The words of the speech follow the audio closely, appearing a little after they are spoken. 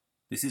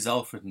This is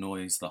Alfred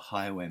Noyes' The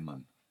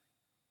Highwayman,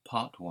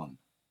 Part 1.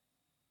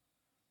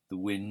 The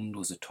wind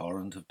was a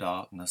torrent of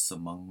darkness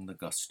among the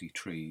gusty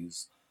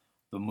trees.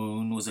 The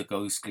moon was a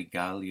ghostly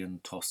galleon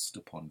tossed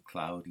upon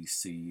cloudy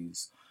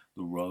seas.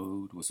 The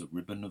road was a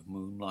ribbon of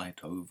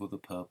moonlight over the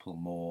purple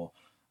moor,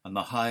 and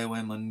the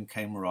highwayman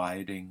came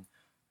riding,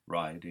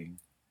 riding,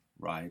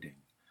 riding.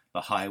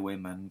 The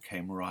highwayman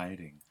came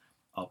riding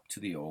up to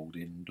the old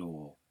inn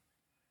door.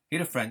 He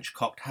had a French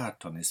cocked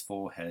hat on his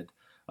forehead,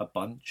 a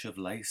bunch of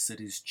lace at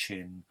his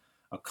chin,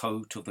 a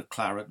coat of the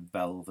claret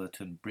velvet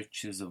and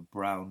breeches of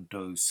brown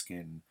doe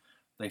skin.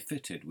 They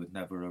fitted with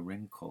never a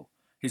wrinkle.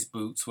 His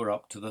boots were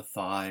up to the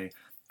thigh,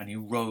 and he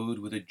rode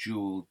with a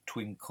jewelled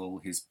twinkle,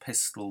 his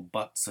pistol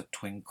butts a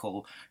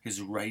twinkle,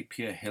 his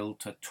rapier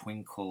hilt a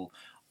twinkle,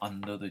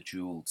 under the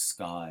jewelled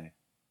sky.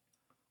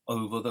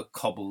 Over the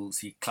cobbles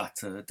he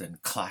clattered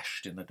and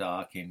clashed in the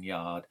dark inn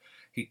yard.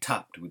 He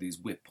tapped with his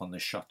whip on the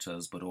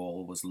shutters, but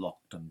all was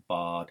locked and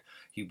barred.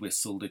 He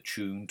whistled a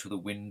tune to the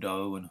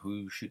window, and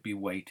who should be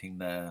waiting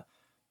there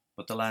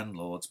but the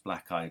landlord's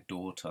black-eyed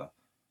daughter,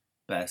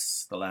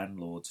 Bess, the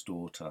landlord's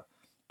daughter,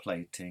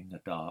 plaiting a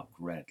dark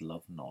red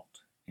love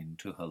knot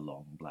into her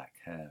long black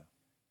hair.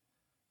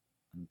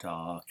 And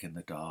dark in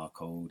the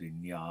dark old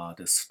inn yard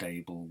a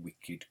stable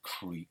wicket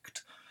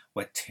creaked,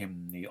 where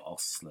Tim the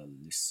ostler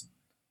listened.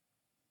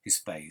 His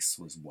face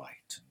was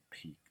white and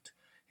peaked.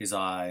 His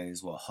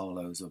eyes were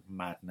hollows of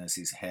madness,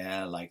 his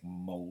hair like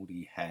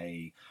mouldy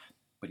hay.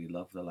 But he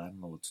loved the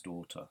landlord's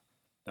daughter,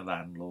 the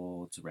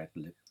landlord's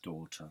red-lipped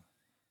daughter.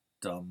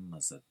 Dumb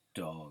as a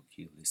dog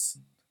he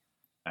listened,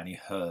 and he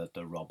heard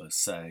the robber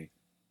say,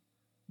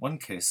 "One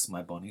kiss,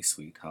 my bonny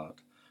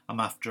sweetheart. I'm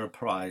after a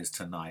prize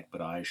tonight,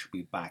 but I shall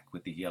be back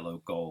with the yellow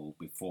gold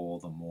before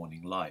the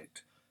morning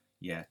light.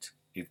 Yet,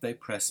 if they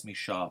press me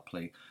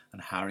sharply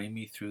and harry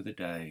me through the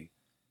day,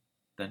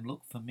 then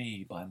look for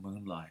me by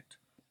moonlight.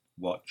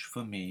 Watch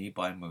for me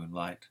by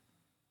moonlight.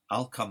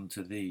 I'll come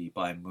to thee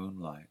by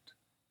moonlight,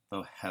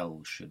 though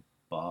hell should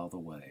bar the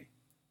way."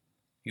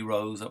 He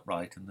rose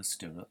upright in the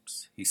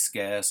stirrups. He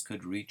scarce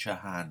could reach her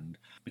hand,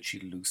 but she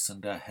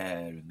loosened her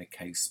hair in the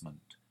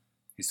casement.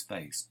 His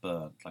face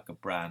burnt like a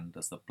brand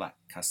as the black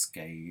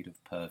cascade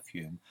of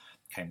perfume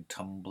came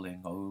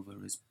tumbling over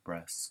his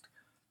breast,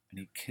 and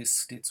he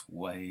kissed its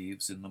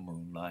waves in the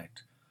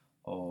moonlight.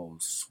 Oh,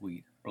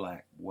 sweet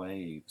black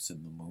waves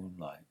in the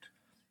moonlight.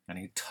 And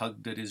he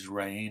tugged at his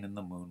rein in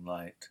the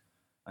moonlight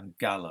and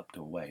galloped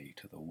away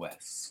to the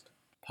west.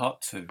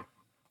 Part 2.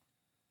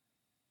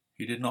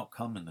 He did not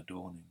come in the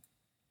dawning.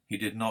 He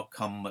did not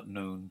come at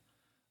noon,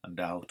 and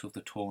out of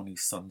the tawny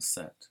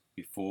sunset,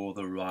 before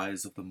the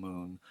rise of the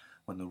moon,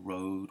 when the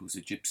road was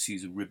a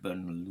gypsy's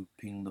ribbon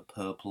looping the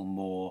purple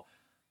moor,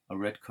 a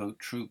redcoat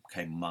troop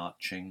came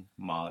marching,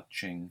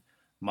 marching,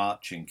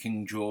 marching.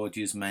 King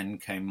George's men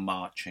came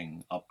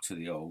marching up to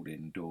the old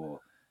inn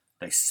door.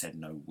 They said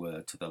no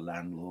word to the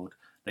landlord.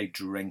 They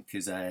drank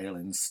his ale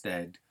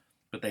instead,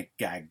 but they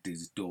gagged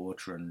his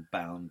daughter and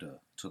bound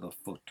her to the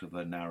foot of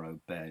her narrow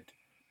bed.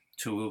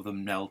 Two of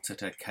them knelt at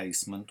her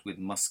casement with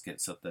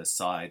muskets at their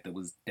side. There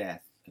was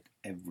death at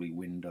every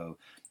window,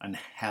 and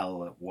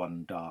hell at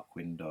one dark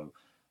window,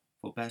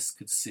 for Bess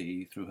could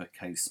see through her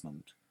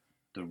casement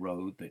the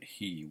road that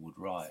he would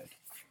ride.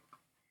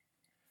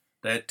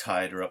 They had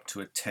tied her up to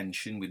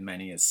attention with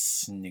many a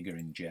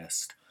sniggering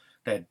jest.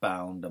 They had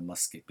bound a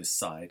musket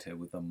beside her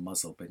with a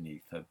muzzle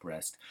beneath her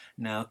breast.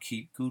 "Now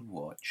keep good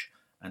watch,"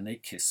 and they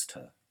kissed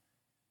her.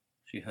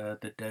 She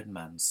heard the dead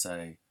man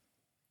say,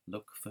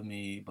 "Look for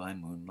me by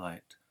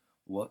moonlight,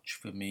 watch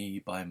for me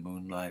by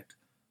moonlight.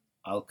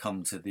 I'll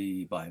come to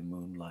thee by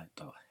moonlight,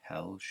 though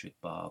hell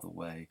should bar the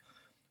way."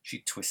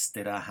 She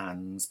twisted her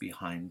hands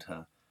behind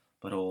her,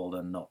 but all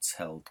the knots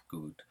held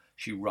good.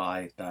 She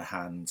writhed her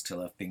hands till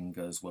her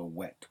fingers were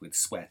wet with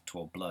sweat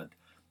or blood.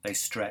 They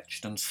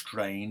stretched and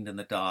strained in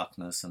the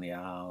darkness, and the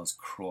hours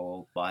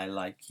crawled by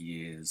like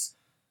years,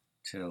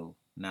 till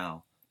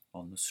now,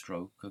 on the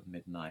stroke of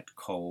midnight,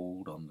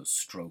 cold on the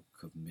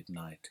stroke of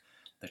midnight,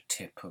 the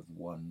tip of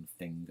one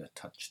finger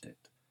touched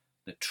it.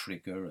 The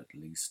trigger at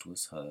least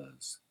was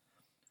hers.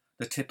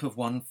 The tip of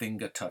one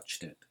finger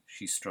touched it.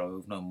 She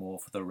strove no more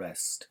for the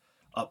rest.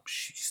 Up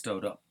she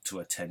stood up to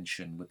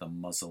attention with the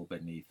muzzle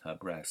beneath her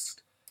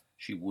breast.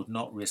 She would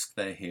not risk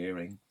their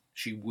hearing.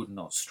 She would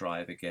not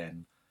strive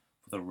again,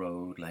 for the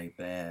road lay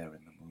bare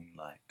in the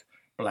moonlight,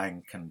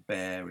 blank and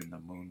bare in the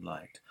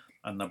moonlight,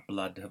 and the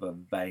blood of her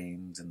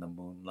veins in the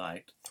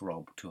moonlight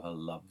throbbed to her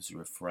love's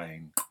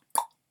refrain.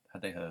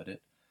 Had they heard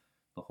it?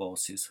 The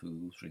horses'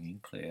 hoofs ringing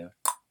clear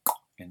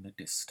in the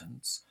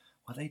distance?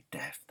 Were they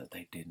deaf that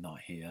they did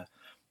not hear?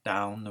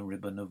 Down the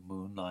ribbon of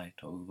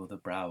moonlight, over the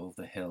brow of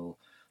the hill,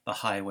 the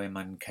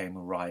highwayman came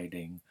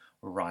riding,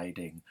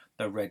 riding.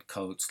 The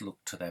redcoats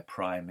looked to their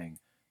priming.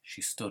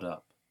 She stood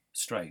up,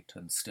 straight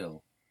and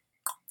still.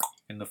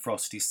 In the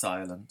frosty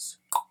silence,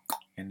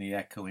 in the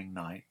echoing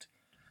night,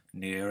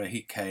 nearer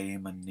he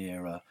came and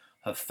nearer.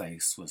 Her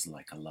face was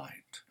like a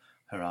light.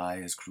 Her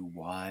eyes grew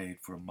wide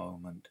for a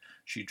moment.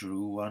 She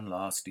drew one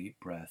last deep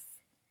breath.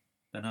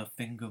 Then her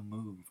finger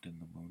moved in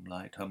the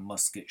moonlight, her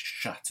musket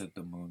shattered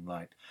the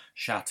moonlight,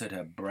 shattered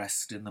her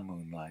breast in the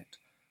moonlight,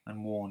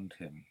 and warned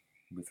him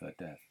with her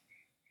death.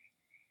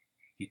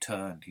 He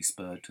turned, he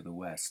spurred to the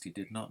west, he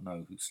did not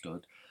know who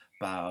stood,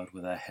 bowed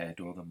with her head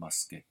o'er the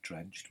musket,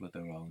 drenched with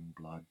her own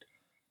blood.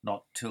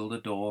 Not till the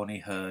dawn he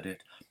heard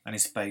it, and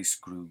his face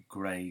grew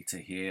grey to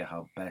hear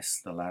how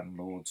Bess, the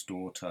landlord's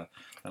daughter,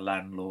 the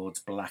landlord's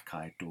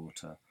black-eyed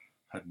daughter,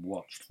 had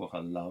watched for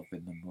her love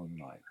in the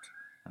moonlight,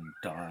 and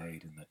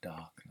died in the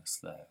darkness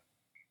there.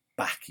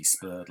 Back he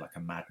spurred like a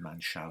madman,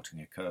 shouting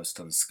a curse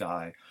to the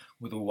sky,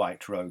 with the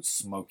white road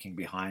smoking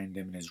behind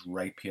him and his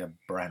rapier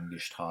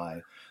brandished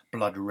high.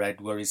 Blood red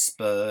were his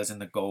spurs in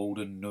the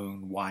golden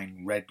noon,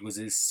 wine red was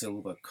his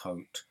silver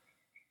coat,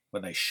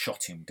 when they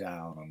shot him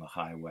down on the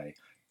highway,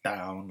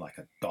 down like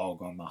a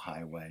dog on the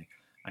highway,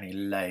 and he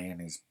lay in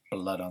his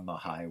blood on the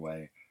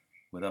highway,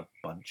 with a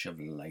bunch of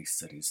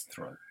lace at his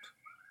throat.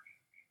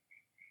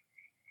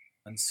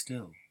 And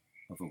still,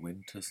 of a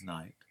winter's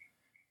night,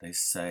 they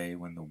say,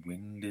 when the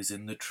wind is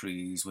in the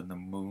trees, when the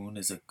moon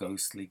is a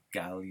ghostly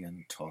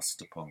galleon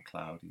tossed upon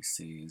cloudy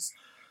seas,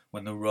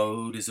 when the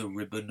road is a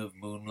ribbon of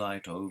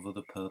moonlight over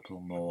the purple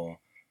moor,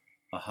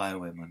 a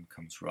highwayman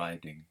comes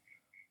riding,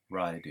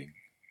 riding,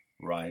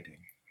 riding.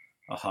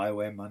 A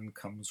highwayman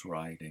comes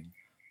riding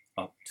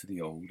up to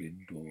the old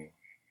inn door.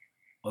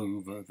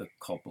 Over the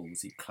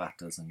cobbles he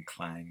clatters and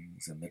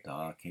clangs in the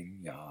dark inn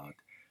yard.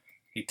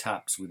 He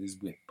taps with his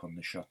whip on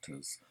the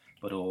shutters,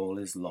 but all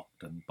is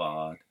locked and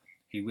barred.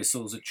 He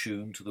whistles a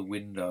tune to the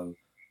window,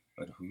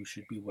 but who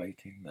should be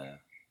waiting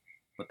there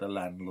but the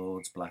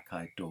landlord's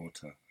black-eyed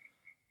daughter,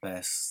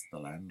 Bess, the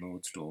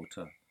landlord's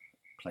daughter,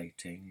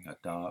 plaiting a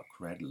dark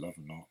red love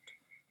knot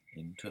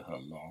into her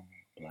long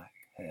black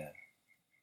hair.